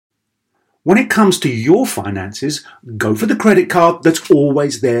When it comes to your finances, go for the credit card that's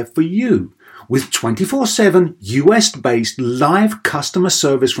always there for you. With 24/7 US-based live customer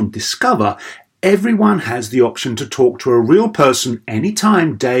service from Discover, everyone has the option to talk to a real person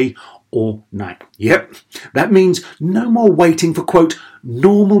anytime, day or night. Yep, that means no more waiting for, quote,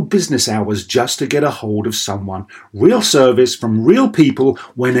 normal business hours just to get a hold of someone. Real service from real people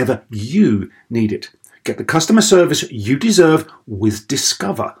whenever you need it. Get the customer service you deserve with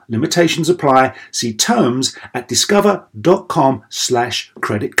Discover. Limitations apply. See terms at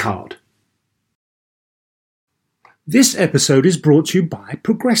discover.com/credit card. This episode is brought to you by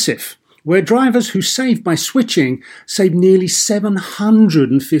Progressive, where drivers who save by switching save nearly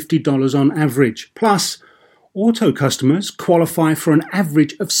 $750 on average. Plus, auto customers qualify for an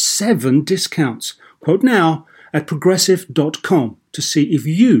average of 7 discounts. Quote now at progressive.com to see if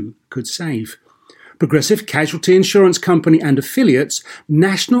you could save. Progressive Casualty Insurance Company and affiliates,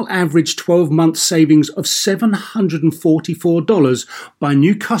 national average 12-month savings of $744 by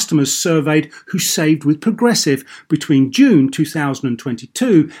new customers surveyed who saved with Progressive between June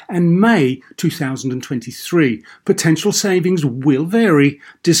 2022 and May 2023. Potential savings will vary.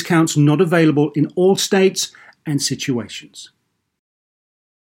 Discounts not available in all states and situations.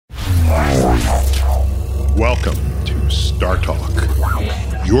 Welcome to Star Talk,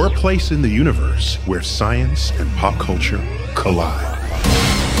 your place in the universe where science and pop culture collide.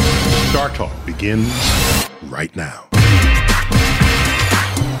 Star Talk begins right now.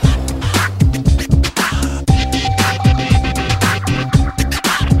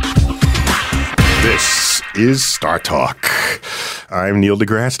 This is Star Talk. I'm Neil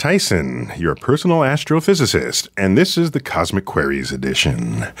deGrasse Tyson, your personal astrophysicist, and this is the Cosmic Queries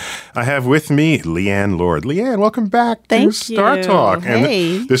edition. I have with me Leanne Lord. Leanne, welcome back to Star Talk.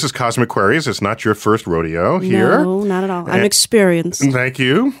 Hey. And this is Cosmic Queries. It's not your first rodeo here. No, not at all. I'm experienced. Thank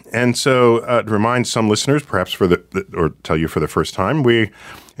you. And so to remind some listeners, perhaps or tell you for the first time,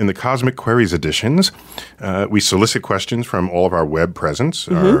 in the Cosmic Queries editions, we solicit questions from all of our web presence,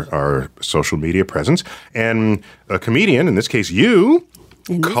 our social media presence, and a comedian, in this case you,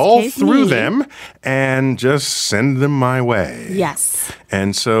 call through them and just send them my way. Yes.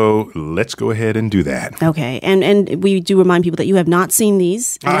 And so let's go ahead and do that. Okay. And we do remind people that you have not seen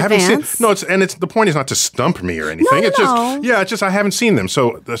these in advance. Haven't seen. The point is not to stump me or anything. It's just I haven't seen them.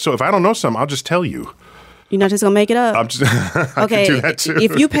 So if I don't know some, I'll just tell you. You're not just gonna make it up. I can do that too.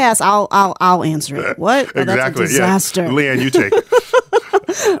 If you pass, I'll answer it. What? Exactly. That's a disaster. Yeah. Leanne, you take it.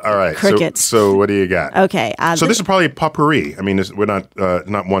 All right. Crickets. So what do you got? Okay. So this is probably potpourri. I mean, we're not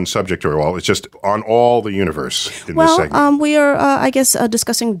one subject or all. It's just on all the universe in this segment. We are,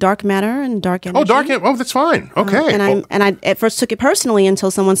 discussing dark matter and dark energy. Oh, dark energy. Oh, that's fine. Okay. And I at first took it personally until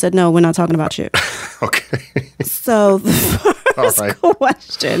someone said, "No, we're not talking about you." Okay. So the first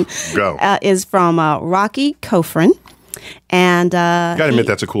question is from Rocky Kofrin. And gotta admit,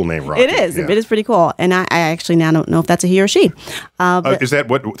 that's a cool name, Rocky. It is. Yeah. It is pretty cool. And I actually now don't know if that's a he or she. Is that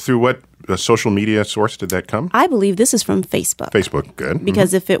through what social media source did that come? I believe this is from Facebook. Facebook, good.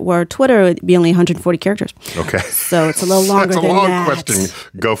 Because if it were Twitter, it'd be only 140 characters. Okay. So it's a little longer than that. That's a long question.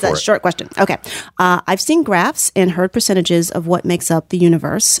 Go for it. That's a short question. Okay. I've seen graphs and heard percentages of what makes up the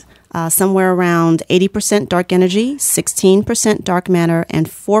universe. Somewhere around 80% dark energy, 16% dark matter, and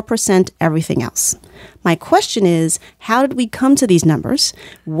 4% everything else. My question is, how did we come to these numbers?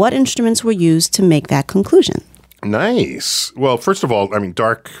 What instruments were used to make that conclusion? Nice. Well, first of all, I mean,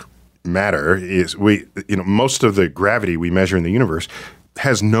 dark matter is most of the gravity we measure in the universe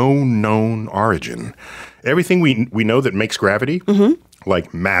has no known origin. Everything we know that makes gravity,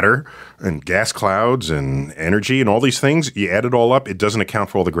 like matter and gas clouds and energy and all these things, you add it all up, it doesn't account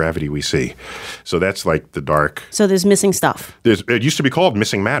for all the gravity we see. So that's like the dark. So there's missing stuff. It used to be called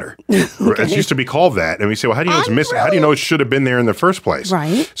missing matter. Okay. It used to be called that. And we say, well, how do you know it's missing? How do you know it should have been there in the first place?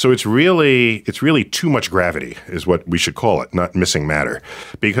 Right. So it's really too much gravity is what we should call it, not missing matter.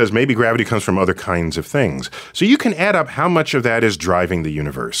 Because maybe gravity comes from other kinds of things. So you can add up how much of that is driving the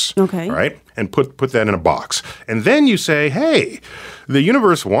universe. Okay. Right? And put that in a box. And then you say, hey, the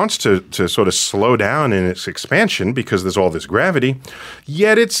universe wants to sort of slow down in its expansion because there's all this gravity,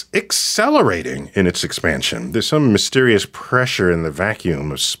 yet it's accelerating in its expansion. There's some mysterious pressure in the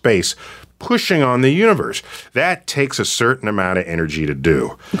vacuum of space pushing on the universe. That takes a certain amount of energy to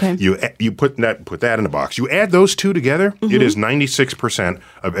do. Okay. You put that in a box. You add those two together, it is 96%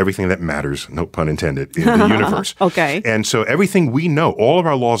 of everything that matters, no pun intended, in the universe. Okay. And so everything we know, all of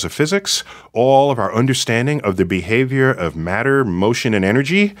our laws of physics, all of our understanding of the behavior of matter, motion, and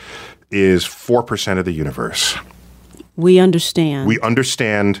energy is 4% of the universe. We understand. We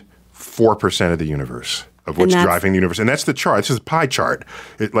understand 4% of the universe. of what's driving the universe. And that's the chart. This is a pie chart.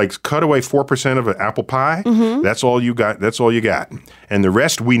 It like cut away 4% of an apple pie. That's all you got. That's all you got. And the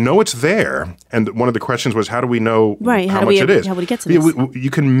rest, we know it's there. And one of the questions was, how do we know how much it is? How would we get to this? You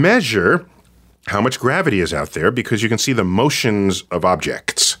can measure how much gravity is out there because you can see the motions of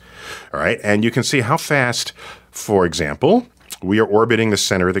objects. All right. And you can see how fast, for example, we are orbiting the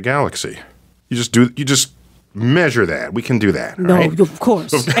center of the galaxy. You just measure that. We can do that. No, right? of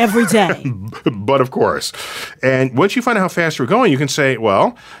course. Every day. But of course. And once you find out how fast we're going, you can say,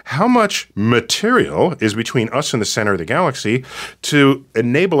 well, how much material is between us and the center of the galaxy to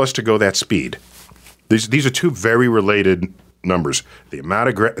enable us to go that speed? These are two very related numbers: the amount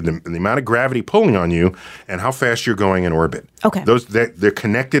of the amount of gravity pulling on you, and how fast you're going in orbit. Okay, they're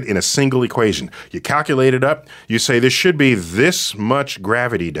connected in a single equation. You calculate it up. You say there should be this much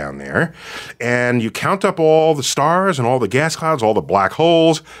gravity down there, and you count up all the stars and all the gas clouds, all the black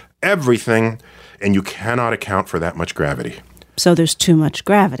holes, everything, and you cannot account for that much gravity. So there's too much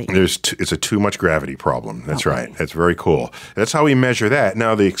gravity. It's a too much gravity problem. That's right. That's very cool. That's how we measure that.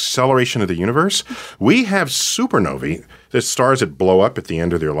 Now, the acceleration of the universe, we have supernovae, the stars that blow up at the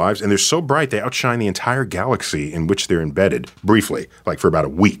end of their lives, and they're so bright they outshine the entire galaxy in which they're embedded, briefly, like for about a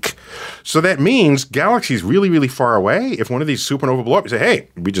week. So that means galaxies really, really far away, if one of these supernovae blow up, you say, hey,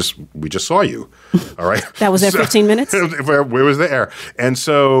 we just saw you. All right? That was there 15 minutes? Where was there? And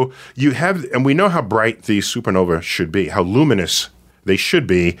so you have, and we know how bright these supernovae should be, how luminous they should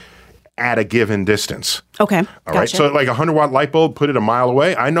be at a given distance. Okay. All right. So like a 100-watt light bulb, put it a mile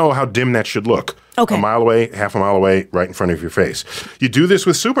away. I know how dim that should look. Okay. A mile away, half a mile away, right in front of your face. You do this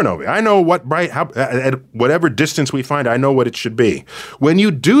with supernovae. I know what at whatever distance we find, I know what it should be. When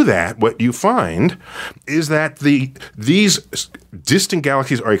you do that, what you find is that these distant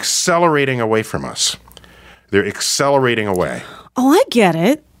galaxies are accelerating away from us. They're accelerating away. Oh, I get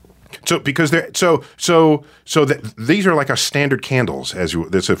it. So because these are like our standard candles,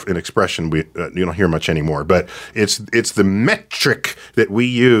 that's an expression you don't hear much anymore, but it's the metric that we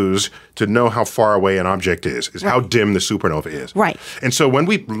use to know how far away an object is how dim the supernova is. Right. And so when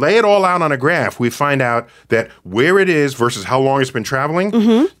we lay it all out on a graph, we find out that where it is versus how long it's been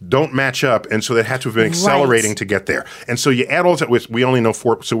traveling don't match up, and so that had to have been accelerating to get there. And so you add all that, we only know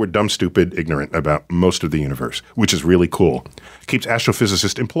 4, so we're dumb, stupid, ignorant about most of the universe, which is really cool. Keeps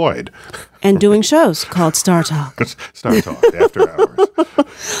astrophysicists employed. And doing shows called Star Talk. Star Talk, after hours.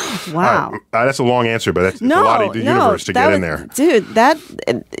 Wow. That's a long answer, but it's a lot of the universe to get in there. Dude,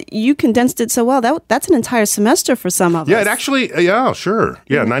 you condensed it so well. That's an entire semester for some of us. Yeah, it actually, sure.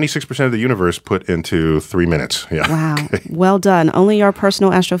 Yeah, 96% of the universe put into 3 minutes. Yeah. Wow. Well done. Only our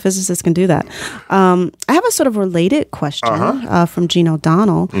personal astrophysicist can do that. I have a sort of related question from Gene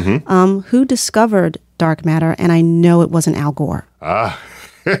O'Donnell. Who discovered dark matter? And I know it wasn't Al Gore.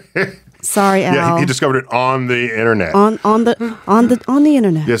 Sorry, Al. Yeah, he discovered it on the internet. On the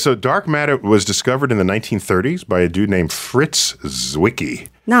internet. Yeah, so dark matter was discovered in the 1930s by a dude named Fritz Zwicky.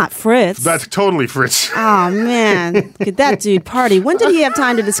 Not Fritz. That's totally Fritz. Oh, man. Could that dude party? When did he have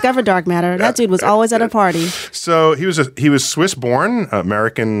time to discover dark matter? That dude was always at a party. So he was Swiss-born,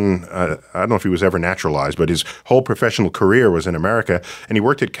 American. I don't know if he was ever naturalized, but his whole professional career was in America. And he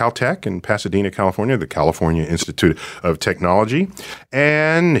worked at Caltech in Pasadena, California, the California Institute of Technology.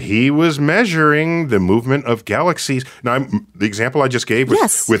 And he was measuring the movement of galaxies. Now, the example I just gave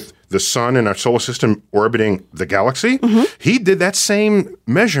was with the sun in our solar system orbiting the galaxy. He did that same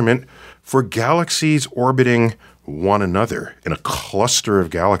measurement for galaxies orbiting one another in a cluster of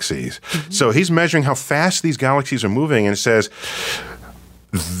galaxies. So he's measuring how fast these galaxies are moving and says,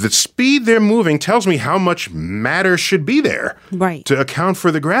 the speed they're moving tells me how much matter should be there to account for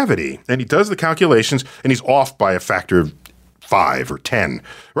the gravity. And he does the calculations, and he's off by a factor of 5 or 10.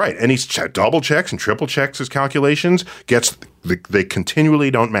 Right. And he double checks and triple checks his calculations, they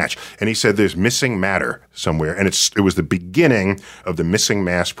continually don't match. And he said there's missing matter somewhere. And it was the beginning of the missing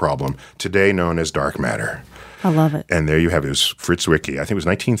mass problem, today known as dark matter. I love it. And there you have it. It was Fritz Zwicky. I think it was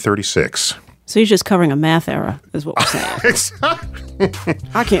 1936. So he's just covering a math error, is what we're saying.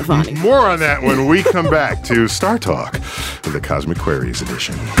 I can't find it. More on that when we come back to Star Talk, the Cosmic Queries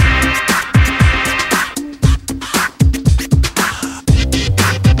edition.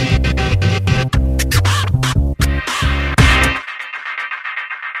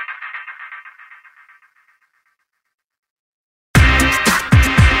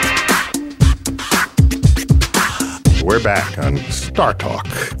 We're we're back on Star Talk,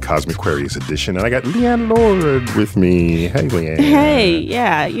 Cosmic Queries edition, and I got Leanne Lord with me. Hey, Leanne. Hey,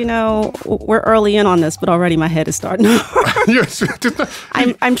 yeah, we're early in on this, but already my head is starting to hurt.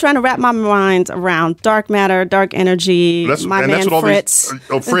 I'm trying to wrap my mind around dark matter, dark energy, Fritz.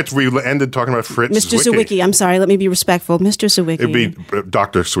 Fritz, we ended talking about Fritz Mr. Zwicky. I'm sorry, let me be respectful. Mr. Zwicky. It'd be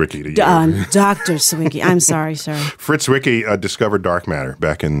Dr. Zwicky to you. Dr. Zwicky. I'm sorry, sir. Fritz Zwicky discovered dark matter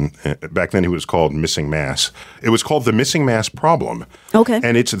back then. It was called missing mass. It was called the missing mass problem. Okay.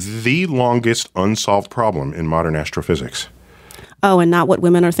 And it's the longest unsolved problem in modern astrophysics. Oh, and not what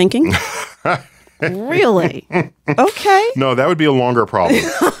women are thinking? Really? Okay. No, that would be a longer problem.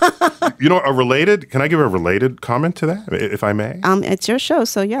 Can I give a related comment to that, if I may? It's your show,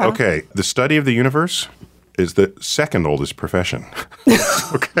 so yeah. Okay. The study of the universe is the second oldest profession.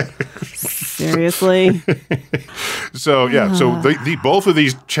 Okay. Seriously? So both of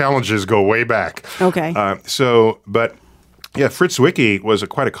these challenges go way back. Okay. Fritz Zwicky was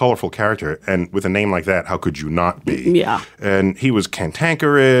quite a colorful character, and with a name like that, how could you not be? Yeah. And he was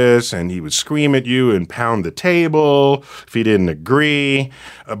cantankerous, and he would scream at you and pound the table if he didn't agree.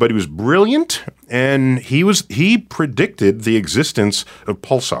 But he was brilliant, and he predicted the existence of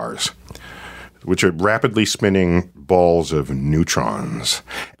pulsars, which are rapidly spinning balls of neutrons.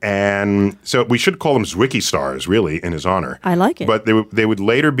 And so we should call them Zwicky stars, really, in his honor. I like it. But they would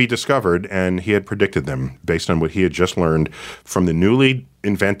later be discovered, and he had predicted them based on what he had just learned from the newly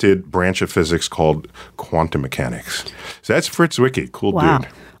invented branch of physics called quantum mechanics. So that's Fritz Zwicky. Cool dude.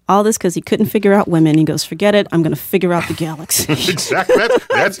 All this because he couldn't figure out women. He goes, forget it. I'm going to figure out the galaxy. Exactly.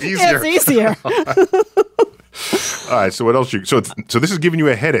 That's easier. That's easier. All right. So what else? So this is giving you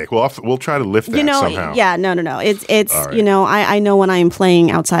a headache. We'll try to lift that somehow. Yeah. No. It's right. I know when I am playing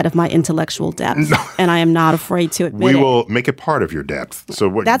outside of my intellectual depth, and I am not afraid to admit we will make it part of your depth.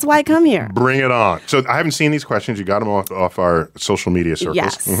 So that's why I come here. Bring it on. So I haven't seen these questions. You got them off our social media circles.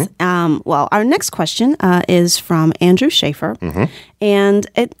 Yes. Mm-hmm. Well, our next question is from Andrew Schaefer, and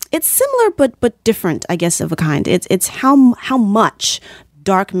it's similar but different, I guess, of a kind. It's how much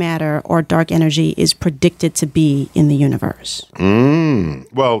dark matter or dark energy is predicted to be in the universe.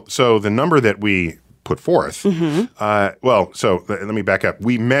 Well, so the number that we put forth, so let me back up.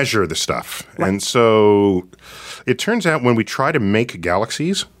 We measure the stuff. Right. And so it turns out when we try to make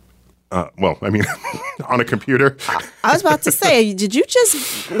galaxies, on a computer. I was about to say, did you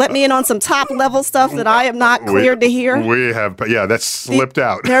just let me in on some top level stuff that I am not cleared to hear? We have, that slipped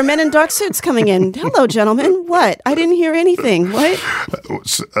out. There are men in dark suits coming in. Hello, gentlemen. What? I didn't hear anything. What?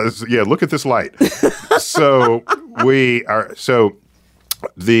 Look at this light.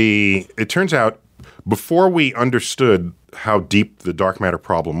 It turns out before we understood how deep the dark matter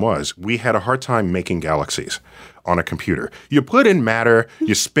problem was, we had a hard time making galaxies on a computer. You put in matter,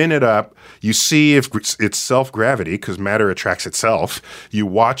 you spin it up, you see if it's self-gravity, because matter attracts itself. You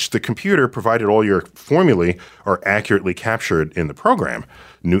watch the computer, provided all your formulae are accurately captured in the program.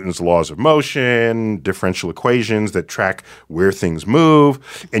 Newton's laws of motion, differential equations that track where things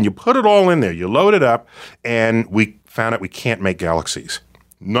move, and you put it all in there, you load it up, and we found out we can't make galaxies.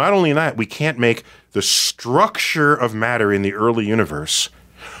 Not only that, we can't make the structure of matter in the early universe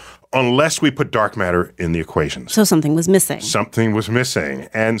unless we put dark matter in the equations. So something was missing. Something was missing.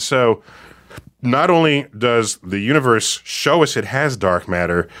 And so not only does the universe show us it has dark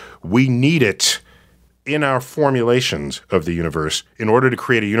matter, we need it in our formulations of the universe in order to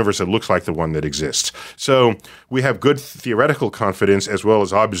create a universe that looks like the one that exists. So we have good theoretical confidence as well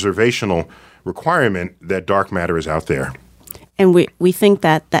as observational requirement that dark matter is out there. And we think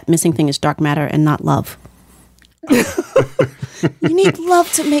that missing thing is dark matter and not love. You need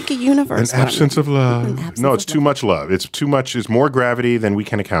love to make a universe. An absence of love. No, it's too much love. It's too much. It's more gravity than we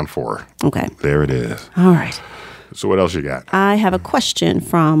can account for. Okay. There it is. All right. So what else you got? I have a question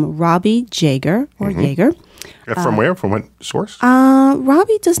from Robbie Jaeger Jaeger. From where? From what source?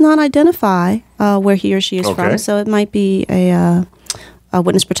 Robbie does not identify where he or she is from, so it might be a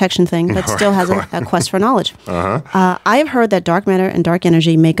witness protection thing, but still has a quest for knowledge. I have heard that dark matter and dark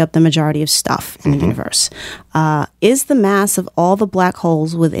energy make up the majority of stuff in the universe. Is the mass of all the black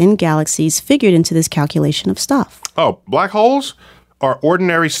holes within galaxies figured into this calculation of stuff? Oh, black holes are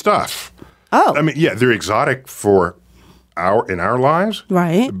ordinary stuff. Oh. I mean, yeah, they're exotic for in our lives.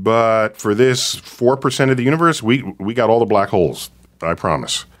 Right. But for this 4% of the universe, we got all the black holes, I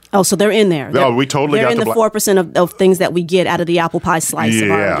promise. Oh, so they're in there. No, we totally got the 4% of things that we get out of the apple pie slice of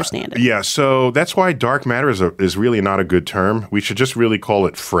our understanding. Yeah, so that's why dark matter is really not a good term. We should just really call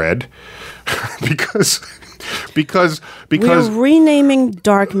it Fred, because we're renaming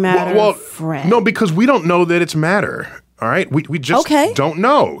dark matter Fred. No, because we don't know that it's matter. All right, we just don't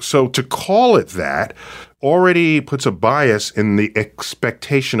know. So to call it that already puts a bias in the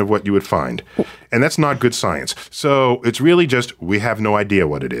expectation of what you would find. And that's not good science. So it's really just, we have no idea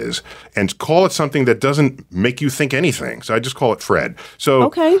what it is. And call it something that doesn't make you think anything. So I just call it Fred. So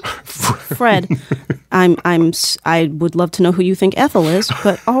Okay. Fred. I would love to know who you think Ethel is,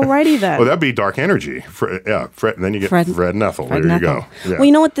 but alrighty then. Well, that'd be dark energy. Fred, and then you get Fred and Ethel. There you go. Yeah. Well,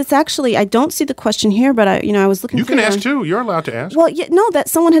 you know what? This actually, I don't see the question here, but I was looking. You can ask too. You're allowed to ask. Well, no, that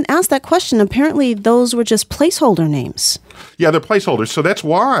someone had asked that question. Apparently, those were just placeholder names. Yeah, they're placeholders. So that's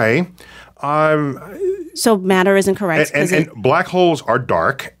why. So matter isn't correct. And black holes are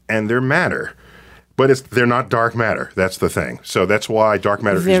dark and they're matter, but they're not dark matter. That's the thing. So that's why dark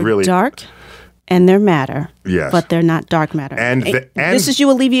matter is really dark. And they're matter. Yes. But they're not dark matter. And this is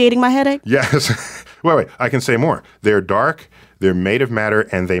you alleviating my headache? Yes. Wait. I can say more. They're dark, they're made of matter,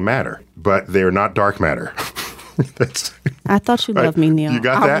 and they matter. But they're not dark matter. I thought you loved me, Neil. You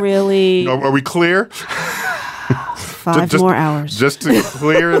got that? Really... Are we clear? 5 more hours. Just to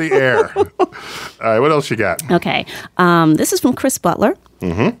clear the air. All right, what else you got? Okay. This is from Chris Butler.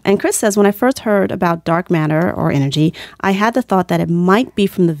 Mm-hmm. And Chris says, when I first heard about dark matter or energy, I had the thought that it might be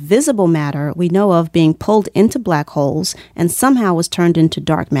from the visible matter we know of being pulled into black holes and somehow was turned into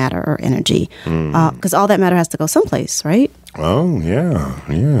dark matter or energy. Because all that matter has to go someplace, right? Oh,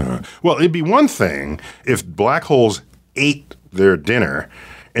 yeah. Well, it'd be one thing if black holes ate their dinner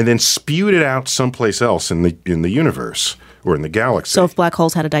and then spewed it out someplace else in the universe or in the galaxy. So if black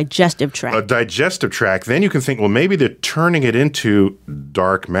holes had a digestive tract. A digestive tract, then you can think, well, maybe they're turning it into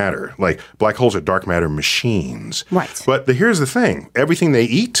dark matter. Like black holes are dark matter machines. Right. But here's the thing. Everything they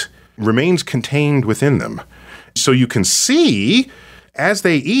eat remains contained within them. So you can see as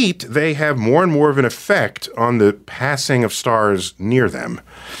they eat, they have more and more of an effect on the passing of stars near them.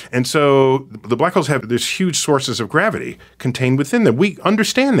 And so the black holes have these huge sources of gravity contained within them. We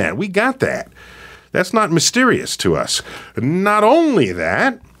understand that. We got that. That's not mysterious to us. Not only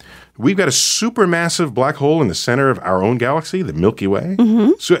that, we've got a supermassive black hole in the center of our own galaxy, the Milky Way.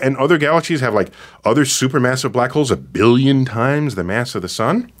 Mm-hmm. So, and other galaxies have like other supermassive black holes 1 billion times the mass of the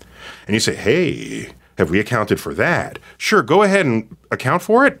sun. And you say, hey, have we accounted for that? Sure, go ahead and account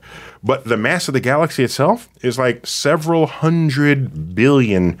for it. But the mass of the galaxy itself is like several 100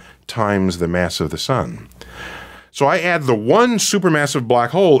 billion times the mass of the sun. So I add the one supermassive black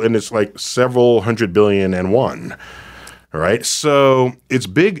hole, and it's like several 100 billion and one. All right, so it's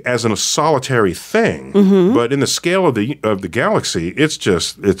big as in a solitary thing, but in the scale of the galaxy, it's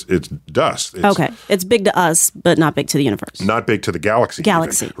dust. It's big to us, but not big to the universe. Not big to the galaxy.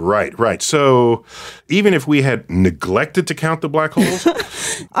 Galaxy. Even. Right. So even if we had neglected to count the black holes,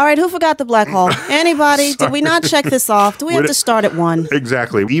 all right, who forgot the black hole? Anybody? Did we not check this off? Do we have to start at 1?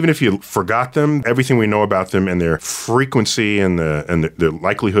 Exactly. Even if you forgot them, everything we know about them and their frequency and the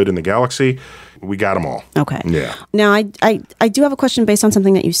likelihood in the galaxy. We got them all. Okay. Yeah. Now, I do have a question based on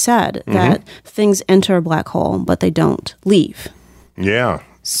something that you said, that things enter a black hole, but they don't leave. Yeah.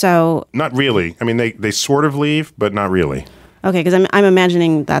 So... Not really. I mean, they sort of leave, but not really. Okay, because I'm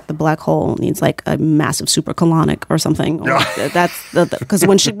imagining that the black hole needs like a massive supercolonic or something. Or that's because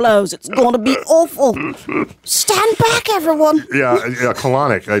when she blows, it's going to be awful. Stand back, everyone. Yeah,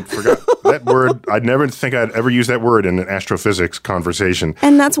 colonic. I forgot that word. I'd never think I'd ever use that word in an astrophysics conversation.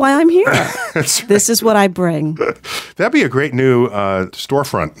 And that's why I'm here. That's right. This is what I bring. That'd be a great new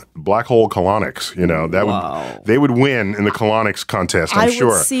storefront. Black hole colonics. You know, they would win in the colonics contest. I'm sure.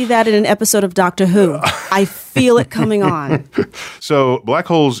 I would see that in an episode of Doctor Who. I feel it coming on. So black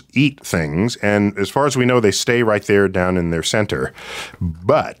holes eat things, and as far as we know, they stay right there down in their center.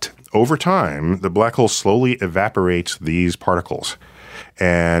 But over time, the black hole slowly evaporates these particles.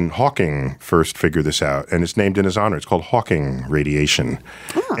 And Hawking first figured this out, and it's named in his honor. It's called Hawking radiation.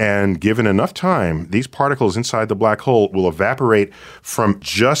 Oh. And given enough time, these particles inside the black hole will evaporate from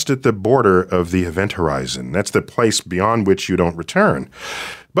just at the border of the event horizon. That's the place beyond which you don't return.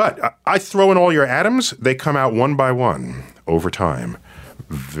 But I throw in all your atoms, they come out one by one over time,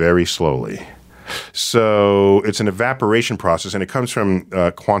 very slowly. So it's an evaporation process, and it comes from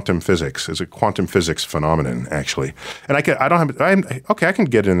quantum physics. It's a quantum physics phenomenon, actually. And I can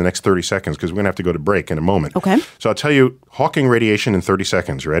get it in the next 30 seconds because we're going to have to go to break in a moment. Okay. So I'll tell you Hawking radiation in 30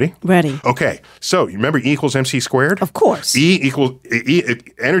 seconds. Ready? Ready. Okay. So you remember E equals mc squared? Of course.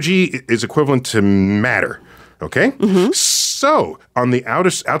 Energy is equivalent to matter. Okay? Mm-hmm. So, on the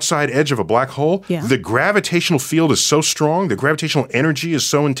outside edge of a black hole, the gravitational field is so strong, the gravitational energy is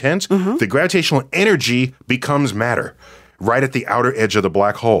so intense, the gravitational energy becomes matter right at the outer edge of the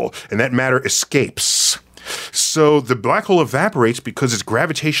black hole, and that matter escapes. So, the black hole evaporates because its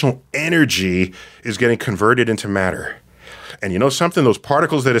gravitational energy is getting converted into matter. And you know something? Those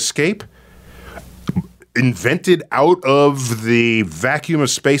particles that escape, invented out of the vacuum of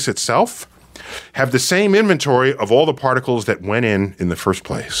space itself have the same inventory of all the particles that went in the first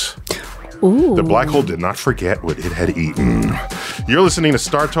place. Ooh. The black hole did not forget what it had eaten. You're listening to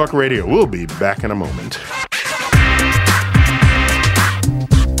Star Talk Radio. We'll be back in a moment.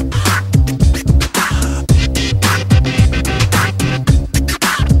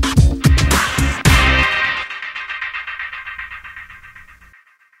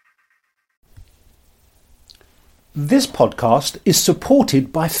 This podcast is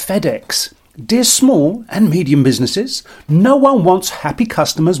supported by FedEx. Dear small and medium businesses, no one wants happy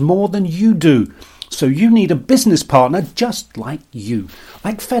customers more than you do. So you need a business partner just like you,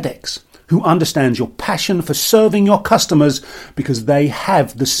 like FedEx, who understands your passion for serving your customers because they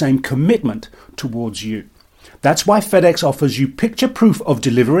have the same commitment towards you. That's why FedEx offers you picture proof of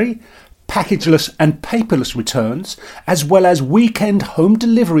delivery, packageless and paperless returns, as well as weekend home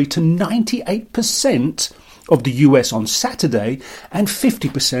delivery to 98% of the US on Saturday and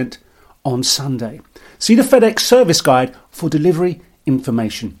 50% on Sunday. See the FedEx service guide for delivery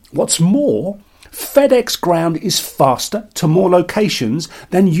information. What's more, FedEx Ground is faster to more locations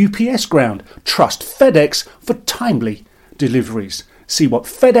than UPS Ground. Trust FedEx for timely deliveries. See what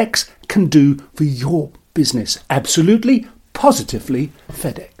FedEx can do for your business. Absolutely, positively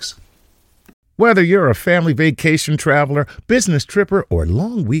FedEx. Whether you're a family vacation traveler, business tripper, or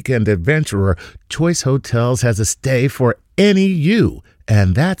long weekend adventurer, Choice Hotels has a stay for any you.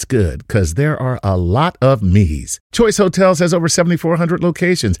 And that's good, because there are a lot of me's. Choice Hotels has over 7,400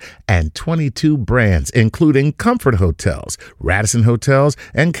 locations and 22 brands, including Comfort Hotels, Radisson Hotels,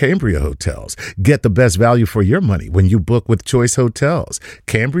 and Cambria Hotels. Get the best value for your money when you book with Choice Hotels.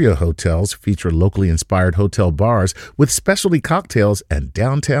 Cambria Hotels feature locally inspired hotel bars with specialty cocktails and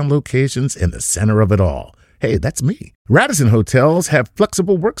downtown locations in the center of it all. Hey, that's me. Radisson Hotels have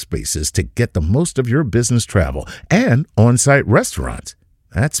flexible workspaces to get the most of your business travel and on-site restaurants.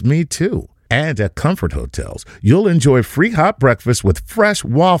 That's me too. And at Comfort Hotels, you'll enjoy free hot breakfast with fresh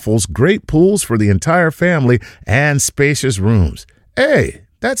waffles, great pools for the entire family, and spacious rooms. Hey,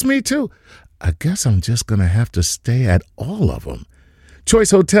 that's me too. I guess I'm just going to have to stay at all of them. Choice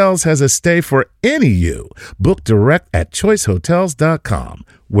Hotels has a stay for any you. Book direct at choicehotels.com,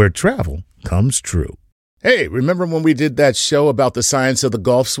 where travel comes true. Hey, remember when we did that show about the science of the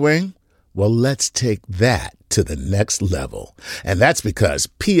golf swing? Well, let's take that to the next level. And that's because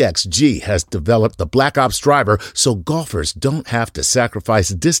PXG has developed the Black Ops driver so golfers don't have to sacrifice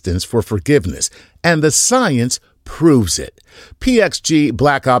distance for forgiveness. And the science proves it. PXG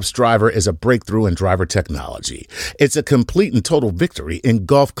Black Ops driver is a breakthrough in driver technology. It's a complete and total victory in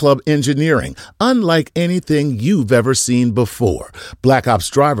golf club engineering, unlike anything you've ever seen before. Black Ops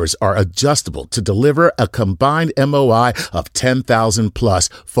drivers are adjustable to deliver a combined MOI of 10,000 plus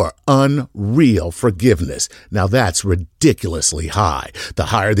for unreal forgiveness. Now that's ridiculously high. The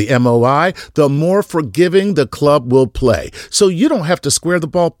higher the MOI, the more forgiving the club will play. So you don't have to square the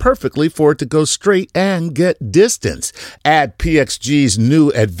ball perfectly for it to go straight and get distance. Add PXG's new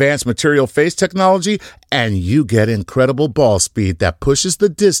advanced material phase technology, and you get incredible ball speed that pushes the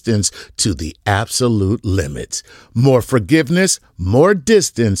distance to the absolute limits. More forgiveness, more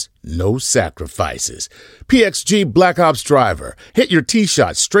distance, no sacrifices. PXG Black Ops driver. Hit your tee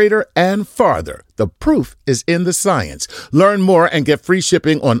shot straighter and farther. The proof is in the science. Learn more and get free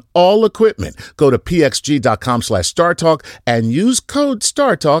shipping on all equipment. Go to pxg.com/StarTalk and use code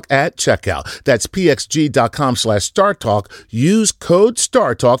StarTalk at checkout. That's pxg.com/StarTalk. Use code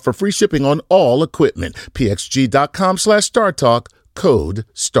StarTalk for free shipping on all equipment. pxg.com/StarTalk, code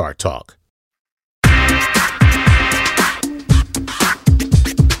StarTalk.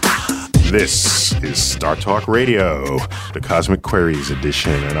 This is Star Talk Radio, the Cosmic Queries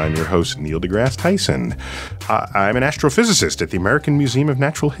edition, and I'm your host, Neil deGrasse Tyson. I'm an astrophysicist at the American Museum of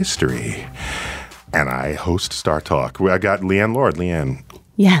Natural History, and I host Star Talk. I got Leanne Lord. Leanne,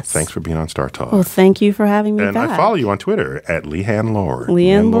 yes. Thanks for being on Star Talk. Well, thank you for having me and back. I follow you on Twitter at Leanne Lord.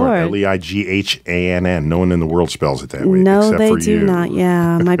 Leanne Lord. Leighann. No one in the world spells it that way. No, except they for do you. not.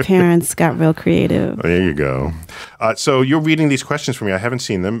 Yeah, my parents got real creative. There you go. So you're reading these questions for me. I haven't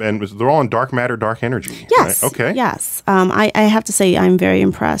seen them, and they're all on dark matter, dark energy. Yes. Right? Okay. Yes. I have to say I'm very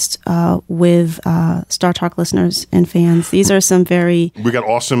impressed with Star Talk listeners and fans. These are some very... We got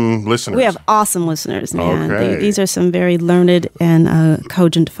awesome listeners. We have awesome listeners, man. Okay. These are some very learned and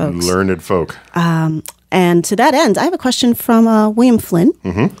cogent folks. Learned folk. And to that end, I have a question from William Flynn.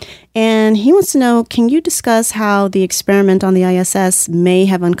 Mm-hmm. And he wants to know, can you discuss how the experiment on the ISS may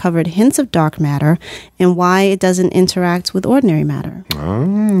have uncovered hints of dark matter and why it doesn't interact with ordinary matter?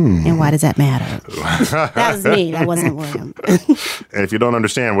 And why does that matter? That was me. That wasn't William. And if you don't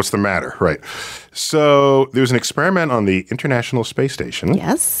understand, what's the matter? Right. So there was an experiment on the International Space Station.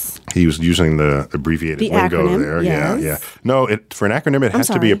 Yes. He was using the abbreviated lingo acronym, there. yes. Yeah. No, for an acronym, it has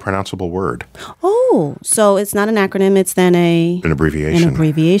to be a pronounceable word. Oh, so it's not an acronym. It's then an abbreviation. An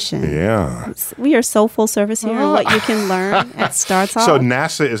abbreviation. Yeah. We are so full service here on what you can learn at StarTalk. So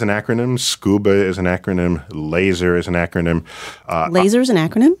NASA is an acronym. SCUBA is an acronym. LASER is an acronym. LASER is an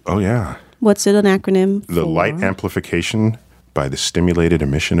acronym? Oh, yeah. What's it an acronym for? The light amplification by the stimulated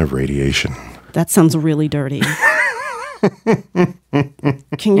emission of radiation. That sounds really dirty.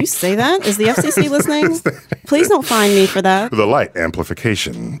 Can you say that? Is the FCC listening? Please don't find me for that. The light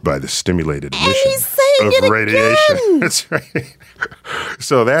amplification by the stimulated emission he's saying of it radiation. again. That's right.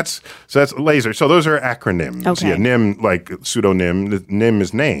 So that's laser. So those are acronyms. Okay. Yeah, NIM, like pseudonym. NIM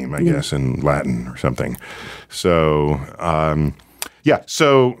is name, I guess, in Latin or something. So, yeah.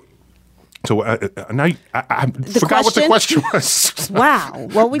 So now I forgot what the question was. Wow.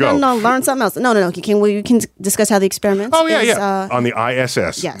 Well, we Go. didn't learn something else. No. We can discuss how the experiment is. On the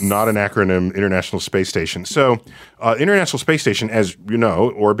ISS, yes. Not an acronym, International Space Station. So, International Space Station, as you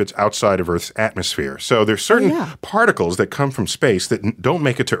know, orbits outside of Earth's atmosphere. So there's certain particles that come from space that don't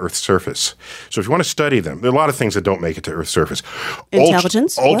make it to Earth's surface. So if you want to study them, there are a lot of things that don't make it to Earth's surface.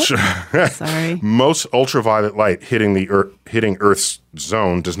 Intelligence? Sorry. Most ultraviolet light hitting Earth's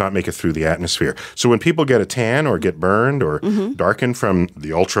zone does not make it through the atmosphere. So when people get a tan or get burned or darkened from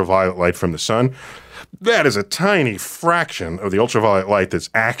the ultraviolet light from the sun, that is a tiny fraction of the ultraviolet light that's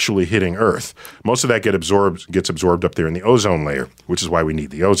actually hitting Earth. Most of that gets absorbed up there in the ozone layer, which is why we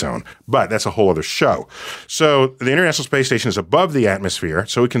need the ozone. But that's a whole other show. So the International Space Station is above the atmosphere,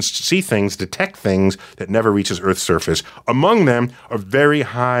 so it can see things, detect things that never reaches Earth's surface. Among them are very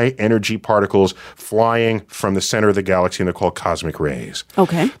high energy particles flying from the center of the galaxy, and they're called cosmic rays.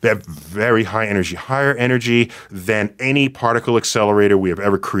 Okay. They have very high energy, higher energy than any particle accelerator we have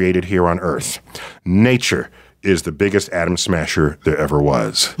ever created here on Earth. Nature is the biggest atom smasher there ever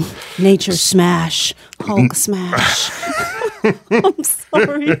was. Nature smash. Hulk smash. I'm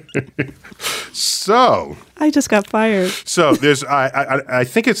sorry. So I just got fired. So there's, I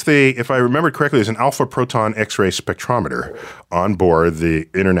think it's if I remember correctly, there's an alpha proton X-ray spectrometer on board the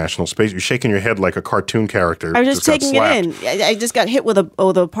International Space. You're shaking your head like a cartoon character. I was just taking it in. I just got hit with a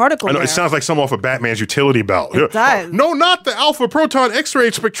particle. I know, it sounds like something off of Batman's utility belt. It does. No, not the alpha proton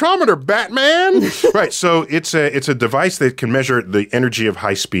X-ray spectrometer, Batman. Right. So it's a device that can measure the energy of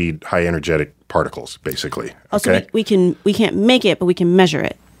high speed, high energetic particles, basically. Okay. So we can't make it, but we can measure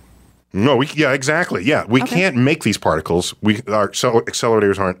it. No, exactly. Yeah, we can't make these particles. Our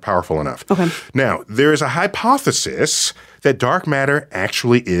accelerators aren't powerful enough. Okay. Now, there is a hypothesis that dark matter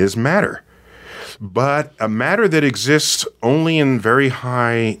actually is matter, but a matter that exists only in very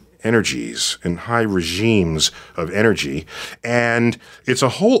high energies, in high regimes of energy, and it's a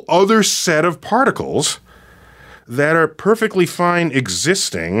whole other set of particles that are perfectly fine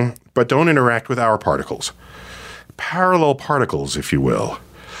existing, but don't interact with our particles. Parallel particles, if you will.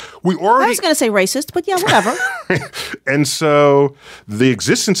 I was going to say racist, but yeah, whatever. And so the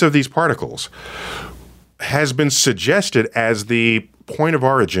existence of these particles has been suggested as the point of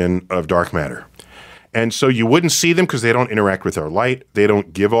origin of dark matter. And so you wouldn't see them because they don't interact with our light. They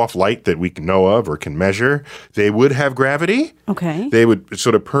don't give off light that we can know of or can measure. They would have gravity. Okay. They would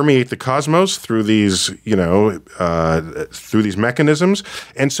sort of permeate the cosmos through these, through these mechanisms.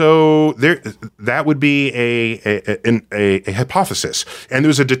 And so that would be a hypothesis. And there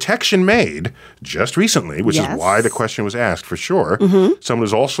was a detection made just recently, which is why the question was asked for sure. Mm-hmm. Someone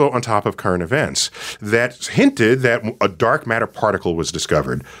who's also on top of current events that hinted that a dark matter particle was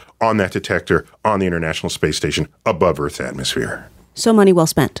discovered on that detector on the International Space Station above Earth's atmosphere. So money well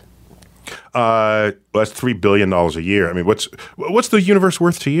spent. That's $3 billion a year. I mean, what's the universe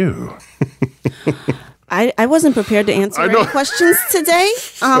worth to you? I wasn't prepared to answer any questions today.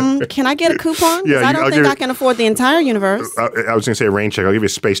 Can I get a coupon? Because I don't think I can afford the entire universe. I was going to say a rain check. I'll give you a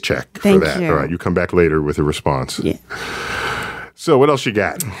space check for that. You. All right, you come back later with a response. Yeah. So what else you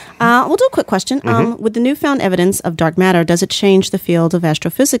got? We'll do a quick question. With the newfound evidence of dark matter, does it change the field of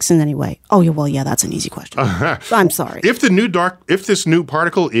astrophysics in any way? Oh, yeah, that's an easy question. I'm sorry. If this new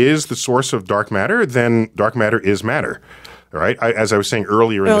particle is the source of dark matter, then dark matter is matter. right? As I was saying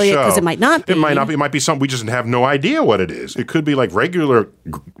earlier in the show. Because it might not be. It might not be. It might be something we just have no idea what it is. It could be like regular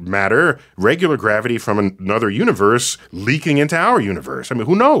matter, regular gravity from another universe leaking into our universe. I mean,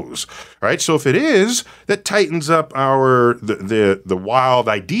 who knows, right? So if it is, that tightens up the wild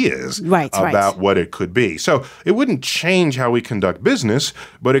ideas about what it could be. So it wouldn't change how we conduct business,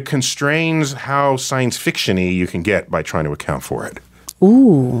 but it constrains how science fiction-y you can get by trying to account for it.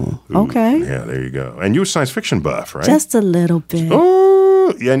 Ooh, okay. Yeah, there you go. And you're a science fiction buff, right? Just a little bit.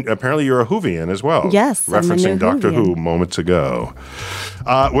 Oh, yeah, and apparently you're a Whovian as well. Yes, referencing I'm a Doctor Whovian. Who moments ago.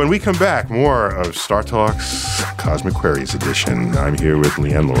 When we come back, more of Star Talk's Cosmic Queries edition. I'm here with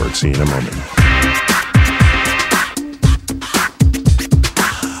Leanne Lord. See you in a moment.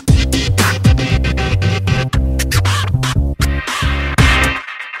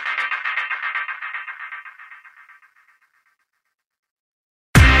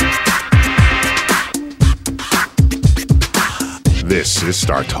 This is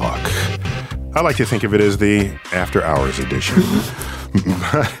Star Talk. I like to think of it as the After Hours edition.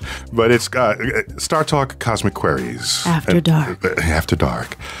 But it's Star Talk Cosmic Queries. After dark. After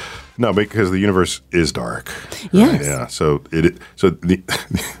dark. No, because the universe is dark. Yes. Yeah. So the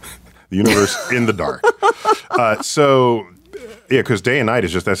universe in the dark. Yeah, because day and night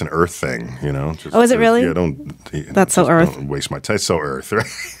is that's an Earth thing, you know. Oh, is it really? Yeah, That's so Earth. Don't waste my time. It's so Earth, right?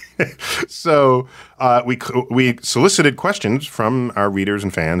 So we solicited questions from our readers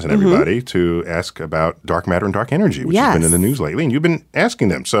and fans and everybody to ask about dark matter and dark energy, which has been in the news lately, and you've been asking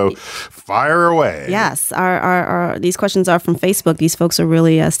them. So fire away. Yes, our these questions are from Facebook. These folks are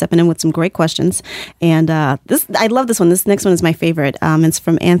really stepping in with some great questions, and I love this one. This next one is my favorite. It's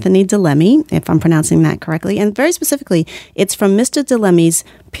from Anthony Delemy, if I'm pronouncing that correctly, and very specifically, it's from Mr. Delemy's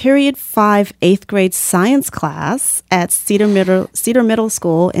Period 5 8th grade science class at Cedar Middle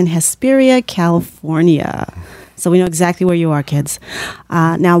School in Hesperia, California. So we know exactly where you are, kids.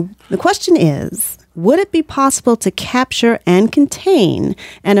 Now, the question is, would it be possible to capture and contain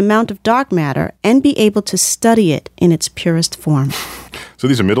an amount of dark matter and be able to study it in its purest form? So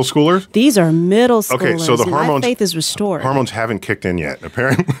these are middle schoolers? These are middle schoolers. Okay, so the My faith is restored. Hormones haven't kicked in yet,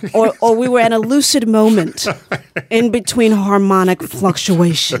 apparently. or we were at a lucid moment in between harmonic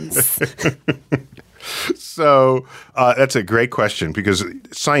fluctuations. So that's a great question because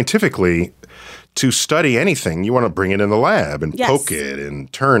scientifically, to study anything, you want to bring it in the lab and poke it and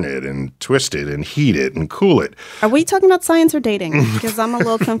turn it and twist it and heat it and cool it. Are we talking about science or dating? Because I'm a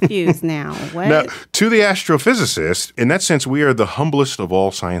little confused now. What? Now, to the astrophysicist, in that sense, we are the humblest of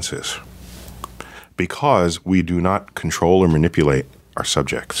all sciences because we do not control or manipulate our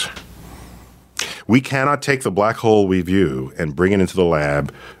subjects. We cannot take the black hole we view and bring it into the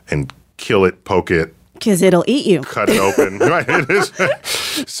lab and kill it, poke it, because it'll eat you. Cut it open. Right. It is.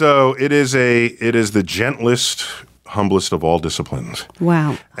 So it is the gentlest, humblest of all disciplines.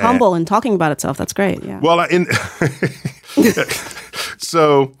 Wow. Humble and talking about itself. That's great. Yeah. Well,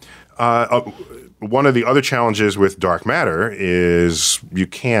 so one of the other challenges with dark matter is you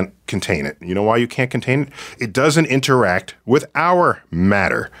can't contain it. You know why you can't contain it? It doesn't interact with our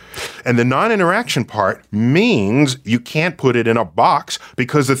matter. And the non-interaction part means you can't put it in a box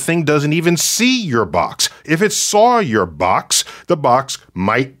because the thing doesn't even see your box. If it saw your box, the box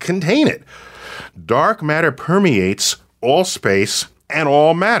might contain it. Dark matter permeates all space and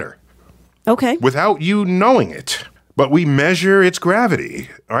all matter. Okay. Without you knowing it. But we measure its gravity,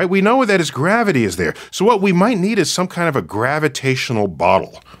 all right? We know that its gravity is there. So what we might need is some kind of a gravitational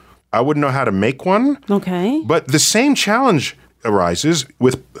bottle. I wouldn't know how to make one. Okay. But the same challenge arises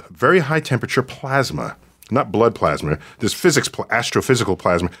with very high temperature plasma. Not blood plasma. This astrophysical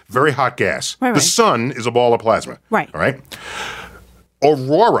plasma, very hot gas. Right. The sun is a ball of plasma. Right. All right?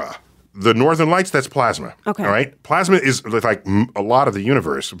 Aurora. The northern lights, that's plasma. Okay. All right? Plasma is like a lot of the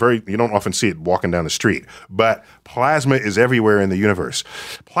universe. You don't often see it walking down the street. But plasma is everywhere in the universe.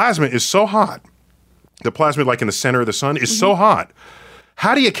 Plasma is so hot. The plasma, like in the center of the sun, is so hot.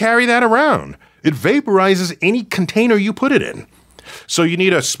 How do you carry that around? It vaporizes any container you put it in. So you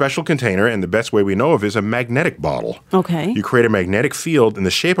need a special container, and the best way we know of is a magnetic bottle. Okay. You create a magnetic field in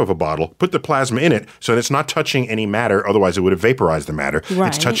the shape of a bottle, put the plasma in it, so that it's not touching any matter, otherwise it would have vaporized the matter. Right.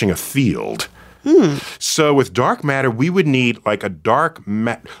 It's touching a field. So with dark matter, we would need like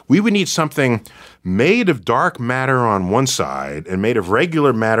we would need something made of dark matter on one side and made of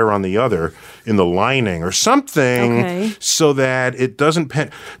regular matter on the other in the lining or something so that it doesn't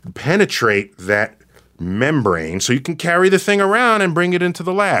penetrate that membrane so you can carry the thing around and bring it into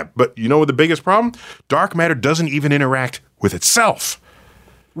the lab. But you know what the biggest problem? Dark matter doesn't even interact with itself.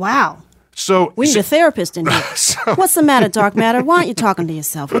 Wow. So We need a therapist in here. What's the matter, dark matter? Why aren't you talking to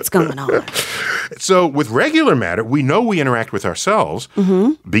yourself? What's going on? So with regular matter, we know we interact with ourselves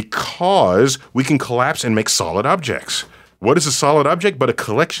because we can collapse and make solid objects. What is a solid object but a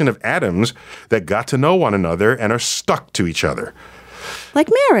collection of atoms that got to know one another and are stuck to each other? Like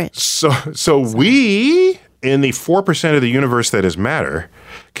marriage. So we, in the 4% of the universe that is matter,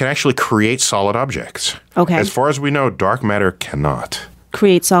 can actually create solid objects. Okay. As far as we know, dark matter cannot.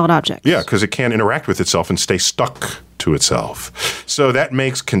 Create solid objects. Yeah, because it can't interact with itself and stay stuck to itself. So that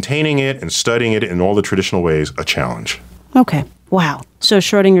makes containing it and studying it in all the traditional ways a challenge. Okay. Wow. So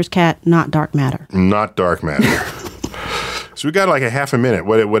Schrodinger's cat, not dark matter. Not dark matter. So we got like a half a minute.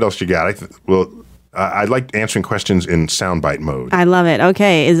 What else you got? I like answering questions in soundbite mode. I love it.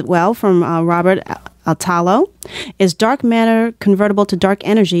 Okay. From Robert Altalo, is dark matter convertible to dark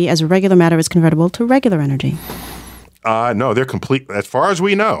energy as regular matter is convertible to regular energy? No, they're complete. As far as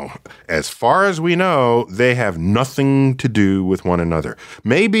we know, they have nothing to do with one another.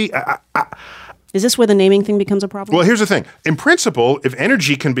 Maybe. Is this where the naming thing becomes a problem? Well, here's the thing. In principle, if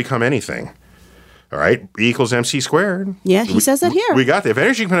energy can become anything, all right, E equals MC squared. Yeah, he says that here. We got that. If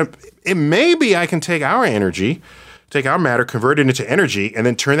energy can, maybe I can take our energy, take our matter, convert it into energy, and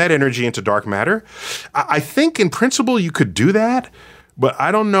then turn that energy into dark matter. I think in principle you could do that, but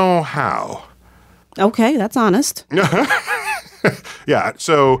I don't know how. Okay, that's honest. Yeah,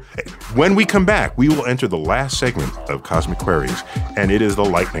 so when we come back, we will enter the last segment of Cosmic Queries, and it is the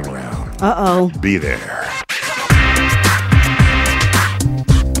lightning round. Uh-oh. Be there.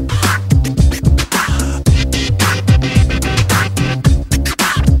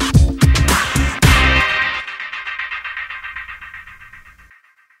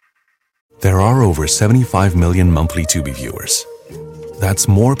 There are over 75 million monthly Tubi viewers. That's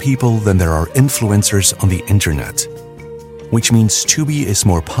more people than there are influencers on the internet. Which means Tubi is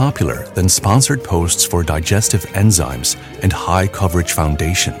more popular than sponsored posts for digestive enzymes and high coverage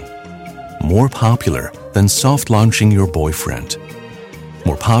foundation. More popular than soft launching your boyfriend.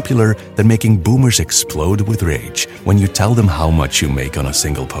 More popular than making boomers explode with rage when you tell them how much you make on a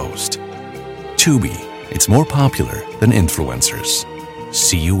single post. Tubi, it's more popular than influencers.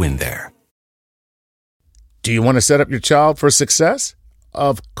 See you in there. Do you want to set up your child for success?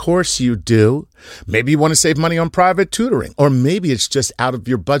 Of course you do. Maybe you want to save money on private tutoring, or maybe it's just out of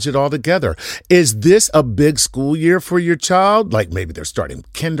your budget altogether. Is this a big school year for your child? Like maybe they're starting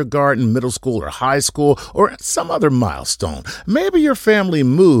kindergarten, middle school, or high school, or some other milestone. Maybe your family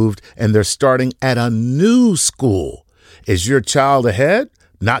moved and they're starting at a new school. Is your child ahead?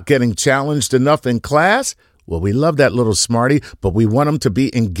 Not getting challenged enough in class? Well, we love that little smarty, but we want them to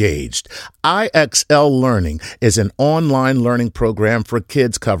be engaged. IXL Learning is an online learning program for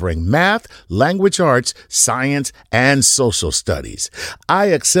kids covering math, language arts, science, and social studies.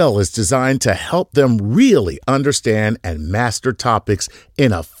 IXL is designed to help them really understand and master topics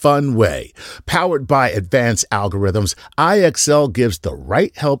in a fun way. Powered by advanced algorithms, IXL gives the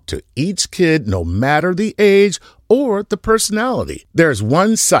right help to each kid no matter the age or the personality. There's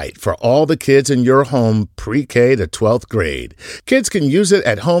one site for all the kids in your home pre-K to 12th grade. Kids can use it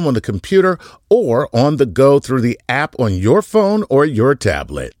at home on the computer or on the go through the app on your phone or your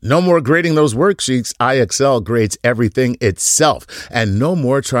tablet. No more grading those worksheets. IXL grades everything itself. And no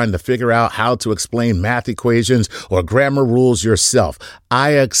more trying to figure out how to explain math equations or grammar rules yourself.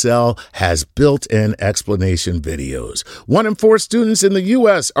 IXL has built-in explanation videos. 1 in 4 students in the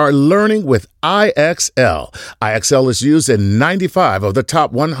U.S. are learning with IXL. IXL is used in 95 of the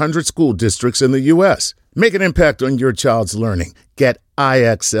top 100 school districts in the U.S. Make an impact on your child's learning. Get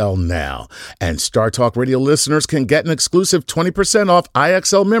IXL now. And Star Talk Radio listeners can get an exclusive 20% off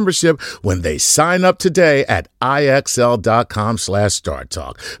IXL membership when they sign up today at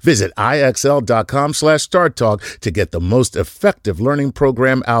IXL.com/StarTalk. Visit IXL.com/StarTalk to get the most effective learning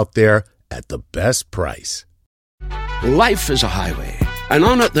program out there at the best price. Life is a highway, and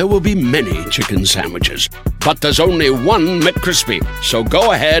on it there will be many chicken sandwiches. But there's only one McCrispy. So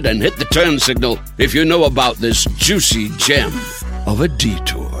go ahead and hit the turn signal if you know about this juicy gem of a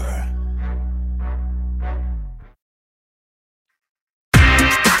detour.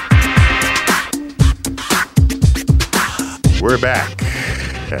 We're back.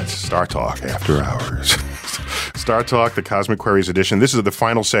 That's Star Talk After Hours. Star Talk, the Cosmic Queries edition. This is the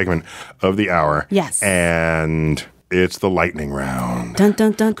final segment of the hour. Yes. And it's the lightning round. Dun,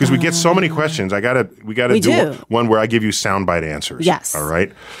 dun, dun, because we get so many questions. We gotta do one where I give you soundbite answers. Yes. All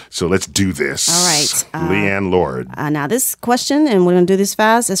right. So let's do this. All right. Leanne Lord. Now this question, and we're going to do this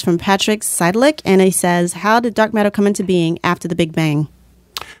fast, is from Patrick Seidlich, and he says, "How did dark matter come into being after the Big Bang?"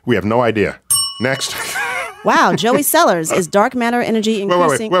 We have no idea. Next. Wow, Joey Sellers, is dark matter energy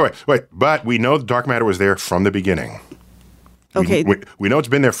increasing? Wait. But we know dark matter was there from the beginning. Okay. We know it's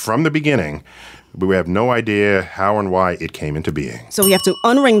been there from the beginning, but we have no idea how and why it came into being. So we have to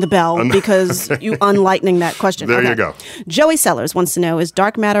unring the bell because you unlightening that question. There you go. Joey Sellers wants to know, is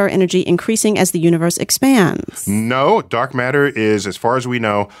dark matter energy increasing as the universe expands? No, dark matter is, as far as we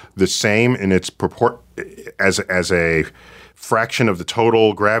know, the same in its as a fraction of the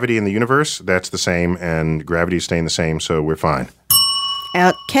total gravity in the universe. That's the same, and gravity is staying the same, so we're fine.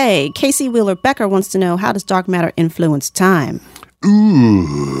 Okay, Casey Wheeler-Becker wants to know, how does dark matter influence time?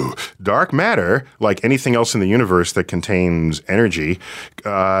 Ooh, dark matter, like anything else in the universe that contains energy,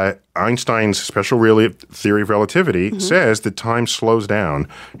 Einstein's special theory of relativity says that time slows down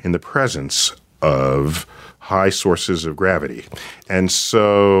in the presence of high sources of gravity. And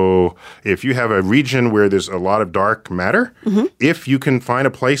so if you have a region where there's a lot of dark matter, if you can find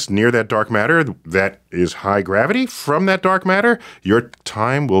a place near that dark matter that is high gravity from that dark matter, your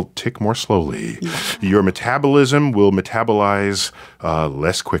time will tick more slowly. Your metabolism will metabolize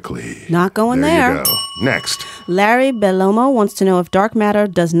less quickly. Not going there. You go. Next. Larry Belomo wants to know, if dark matter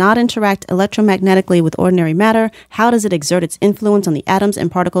does not interact electromagnetically with ordinary matter, how does it exert its influence on the atoms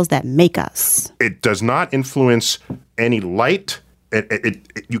and particles that make us? It does not influence any light.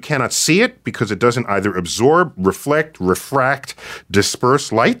 You cannot see it because it doesn't either absorb, reflect, refract,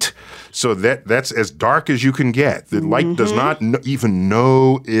 disperse light. So that's as dark as you can get. The light does not even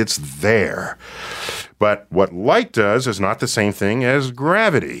know it's there. But what light does is not the same thing as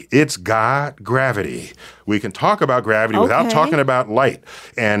gravity. It's got gravity. We can talk about gravity without talking about light.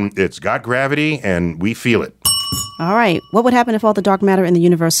 And it's got gravity, and we feel it. All right. What would happen if all the dark matter in the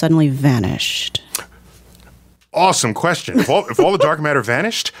universe suddenly vanished? Awesome question. If all the dark matter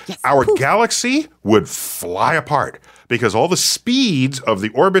vanished, our galaxy would fly apart because all the speeds of the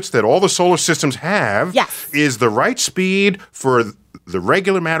orbits that all the solar systems have is the right speed for the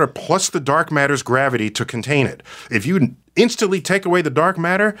regular matter plus the dark matter's gravity to contain it. If you instantly take away the dark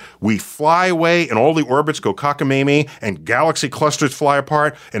matter, we fly away and all the orbits go cockamamie and galaxy clusters fly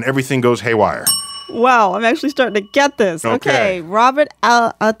apart and everything goes haywire. Wow, I'm actually starting to get this. Okay. Robert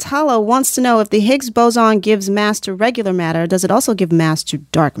Atala wants to know, if the Higgs boson gives mass to regular matter, does it also give mass to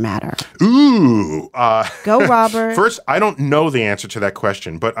dark matter? Ooh. Go, Robert. First, I don't know the answer to that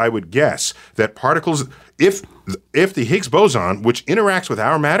question, but I would guess that particles, if the Higgs boson, which interacts with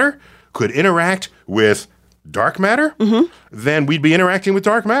our matter, could interact with dark matter, then we'd be interacting with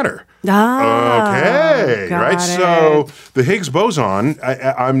dark matter. Okay, right? It. So the Higgs boson,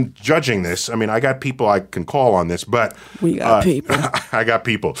 I'm judging this. I mean, I got people I can call on this, but we got people. I got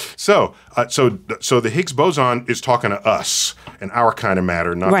people. So the Higgs boson is talking to us and our kind of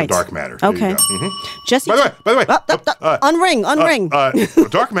matter, not the dark matter. Okay. Jesse, by the way, unring.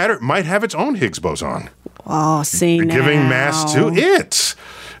 Dark matter might have its own Higgs boson. Oh, see now. Giving mass to it.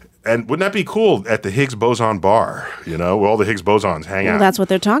 And wouldn't that be cool at the Higgs boson bar, where all the Higgs bosons hang out? Well, that's what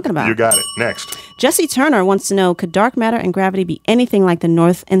they're talking about. You got it. Next. Jesse Turner wants to know, could dark matter and gravity be anything like the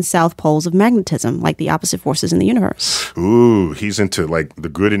north and south poles of magnetism, like the opposite forces in the universe? Ooh, he's into like the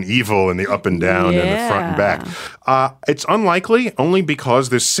good and evil and the up and down and the front and back. It's unlikely, only because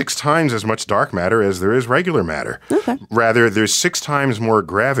there's 6 times as much dark matter as there is regular matter. Okay. Rather, there's 6 times more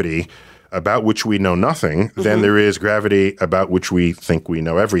gravity about which we know nothing than there is gravity about which we think we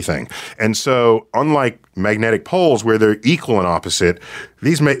know everything. And so, unlike magnetic poles where they're equal and opposite,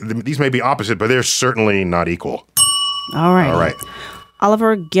 these may be opposite, but they're certainly not equal. All right.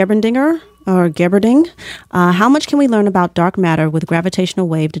 Oliver Geberding, how much can we learn about dark matter with gravitational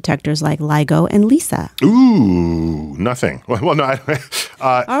wave detectors like LIGO and LISA? Ooh, nothing. Well, no.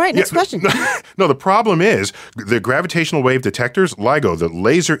 All right, next question. No, the problem is the gravitational wave detectors, LIGO, the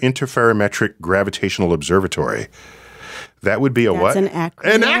Laser Interferometric Gravitational Observatory. That would be That's what? An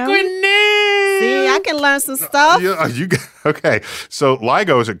acronym. An acronym! See, I can learn some stuff. Okay, so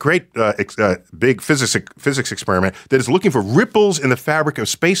LIGO is a great big physics experiment that is looking for ripples in the fabric of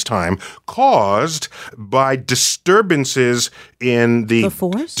space-time caused by disturbances in the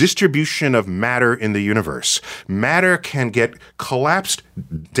force? distribution of matter in the universe. Matter can get collapsed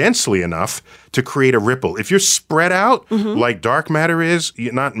densely enough to create a ripple. If you're spread out like dark matter is,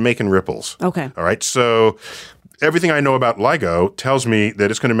 you're not making ripples. Okay. All right, so everything I know about LIGO tells me that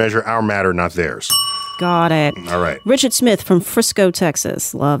it's going to measure our matter, not theirs. Got it. All right. Richard Smith from Frisco,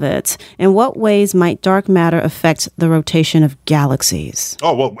 Texas. Love it. In what ways might dark matter affect the rotation of galaxies?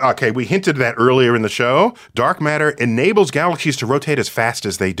 Oh, well, okay. We hinted at that earlier in the show. Dark matter enables galaxies to rotate as fast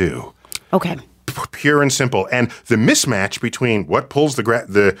as they do. Okay. pure and simple. And the mismatch between what pulls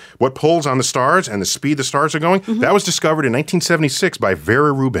what pulls on the stars and the speed the stars are going, that was discovered in 1976 by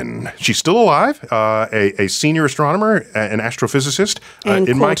Vera Rubin. She's still alive, a senior astronomer, an astrophysicist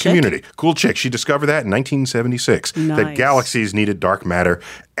in my community. Cool chick. She discovered that in 1976, that galaxies needed dark matter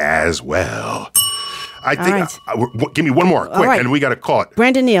as well. I think, give me one more, quick, and we got to call it.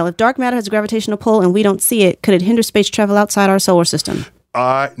 Brandon Neal, if dark matter has a gravitational pull and we don't see it, could it hinder space travel outside our solar system?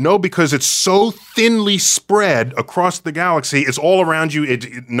 No, because it's so thinly spread across the galaxy. It's all around you.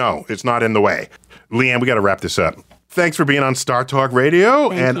 No, it's not in the way. Leanne, we got to wrap this up. Thanks for being on Star Talk Radio.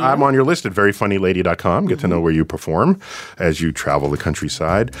 Thank you. I'm on your list at veryfunnylady.com. Get to know where you perform as you travel the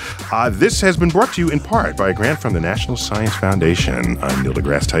countryside. This has been brought to you in part by a grant from the National Science Foundation. I'm Neil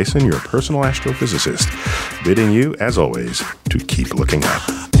deGrasse Tyson, your personal astrophysicist, bidding you, as always, to keep looking up.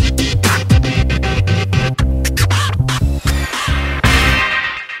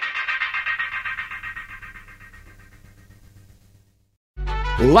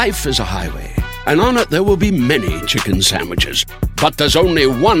 Life is a highway, and on it there will be many chicken sandwiches. But there's only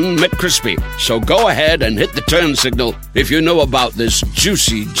one McCrispy. So go ahead and hit the turn signal if you know about this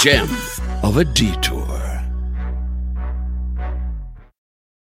juicy gem of a detour.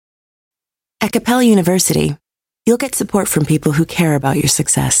 At Capella University, you'll get support from people who care about your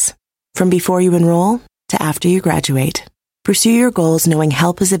success. From before you enroll to after you graduate, pursue your goals knowing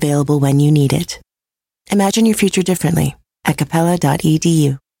help is available when you need it. Imagine your future differently at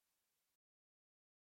capella.edu.